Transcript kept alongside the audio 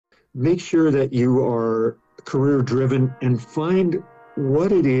make sure that you are career driven and find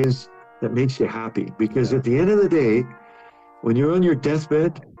what it is that makes you happy. Because Yeah. at the end of the day, when you're on your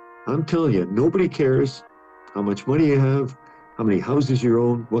deathbed, I'm telling you, nobody cares how much money you have, how many houses you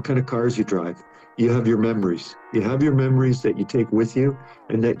own, what kind of cars you drive. You have your memories. You have your memories that you take with you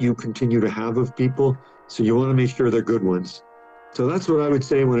and that you continue to have of people. So you want to make sure they're good ones. So that's what I would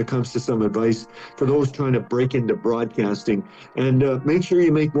say when it comes to some advice for those trying to break into broadcasting. And make sure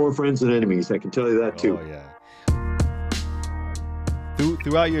you make more friends than enemies. I can tell you that Oh too. yeah.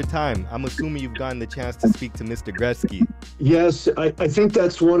 Throughout your time, I'm assuming you've gotten the chance to speak to Mr. Gretzky. Yes, I think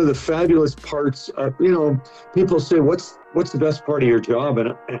that's one of the fabulous parts. People say, what's the best part of your job?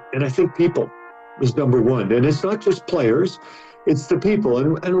 And I think people is number one. And it's not just players, it's the people.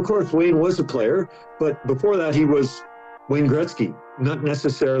 And of course, Wayne was a player, but before that, he was Wayne Gretzky, not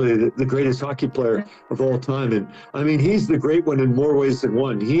necessarily the greatest hockey player of all time. And I mean, he's the great one in more ways than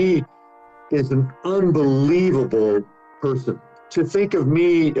one. He is an unbelievable person. To think of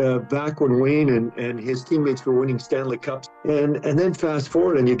me back when Wayne and his teammates were winning Stanley Cups, and then fast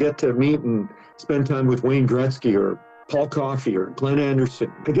forward and you get to meet and spend time with Wayne Gretzky or Paul Coffey or Glenn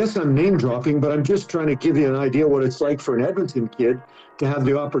Anderson. I guess I'm name dropping, but I'm just trying to give you an idea what it's like for an Edmonton kid to have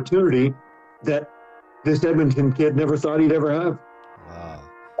the opportunity that this Edmonton kid never thought he'd ever have. Wow.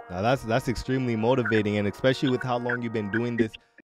 Now that's extremely motivating, and especially with how long you've been doing this